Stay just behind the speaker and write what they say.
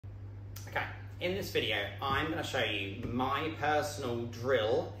Okay, in this video, I'm going to show you my personal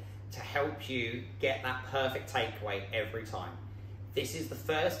drill to help you get that perfect takeaway every time. This is the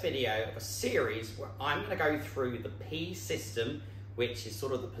first video of a series where I'm going to go through the P system, which is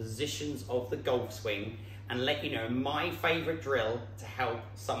sort of the positions of the golf swing, and let you know my favorite drill to help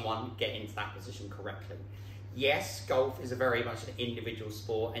someone get into that position correctly. Yes, golf is a very much an individual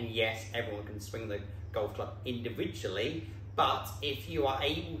sport, and yes, everyone can swing the golf club individually, but if you are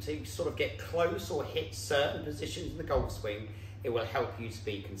able to sort of get close or hit certain positions in the golf swing, it will help you to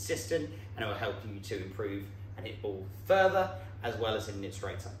be consistent, and it will help you to improve and hit ball further, as well as in it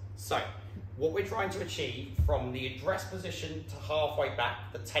straighter. So, what we're trying to achieve from the address position to halfway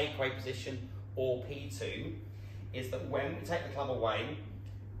back, the takeaway position, or P2, is that when we take the club away,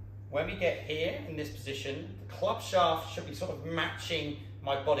 when we get here in this position, the club shaft should be sort of matching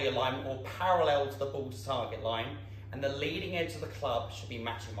my body alignment or parallel to the ball's target line, and the leading edge of the club should be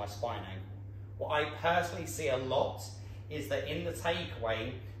matching my spine angle. What I personally see a lot is that in the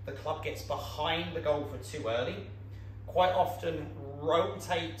takeaway, the club gets behind the golfer too early, quite often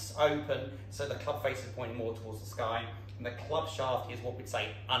rotates open so the club face is pointing more towards the sky, and the club shaft is what we'd say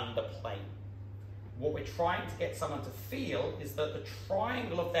under plane. What we're trying to get someone to feel is that the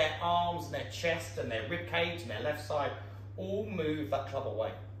triangle of their arms and their chest and their rib cage and their left side all move that club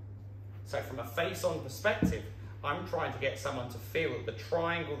away. So from a face-on perspective, I'm trying to get someone to feel that the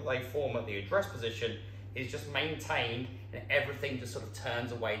triangle that they form at the address position is just maintained, and everything just sort of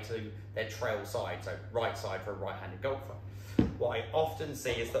turns away to their trail side, so right side for a right-handed golfer. What I often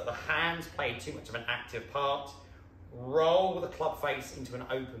see is that the hands play too much of an active part, roll the club face into an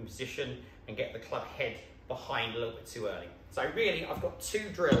open position, and get the club head behind a little bit too early. So really, I've got two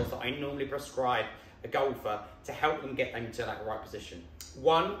drills that I normally prescribe a golfer to help them get them to that right position.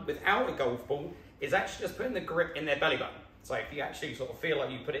 One, without a golf ball, is actually just putting the grip in their belly button. So if you actually sort of feel like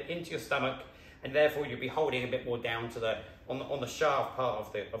you put it into your stomach, and therefore you'll be holding a bit more down to the on the shaft part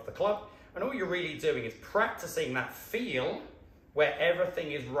of the club, and all you're really doing is practicing that feel where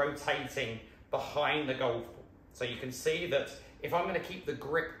everything is rotating behind the golf ball. So you can see that if I'm going to keep the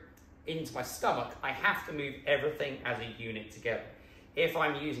grip into my stomach, I have to move everything as a unit together. If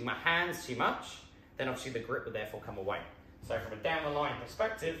I'm using my hands too much, then obviously the grip will therefore come away. So from a down the line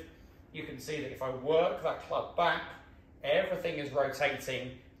perspective, you can see that if I work that club back, everything is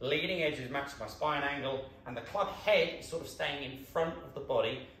rotating, leading edge is matching my spine angle, and the club head is sort of staying in front of the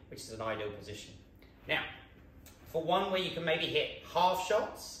body, which is an ideal position. Now, for one where you can maybe hit half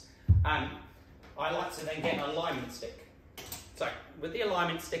shots, I like to then get an alignment stick. So with the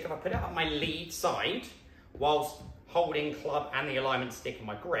alignment stick, if I put it on my lead side, whilst holding club and the alignment stick in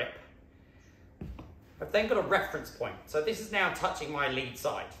my grip, I've then got a reference point. So this is now touching my lead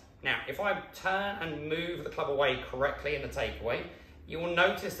side. Now, if I turn and move the club away correctly in the takeaway, you will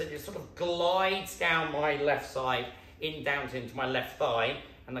notice that it sort of glides down my left side, down into my left thigh,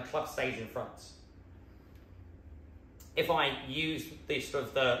 and the club stays in front. If I use this sort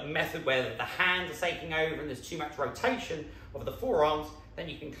of the method where the hands are taking over and there's too much rotation of the forearms, then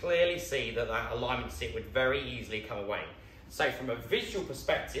you can clearly see that that alignment stick would very easily come away. So from a visual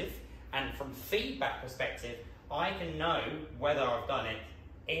perspective and from feedback perspective, I can know whether I've done it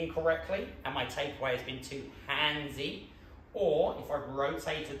incorrectly and my takeaway has been too handsy, or if I've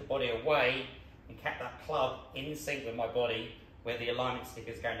rotated the body away and kept that club in sync with my body, where the alignment stick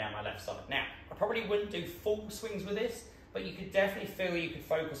is going down my left side. Now, I probably wouldn't do full swings with this, but you could definitely feel you could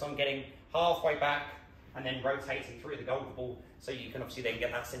focus on getting halfway back and then rotating through the golf ball, so you can obviously then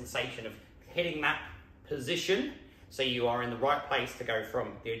get that sensation of hitting that position, so you are in the right place to go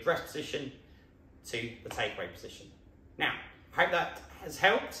from the address position to the takeaway position. Now, I hope that has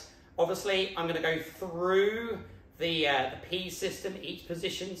helped. Obviously, I'm going to go through the P system, each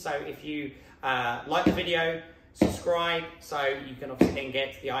position, so if you like the video, subscribe so you can obviously then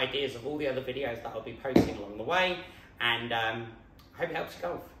get the ideas of all the other videos that I'll be posting along the way, and I hope it helps you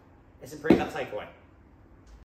golf. Let's improve that takeaway.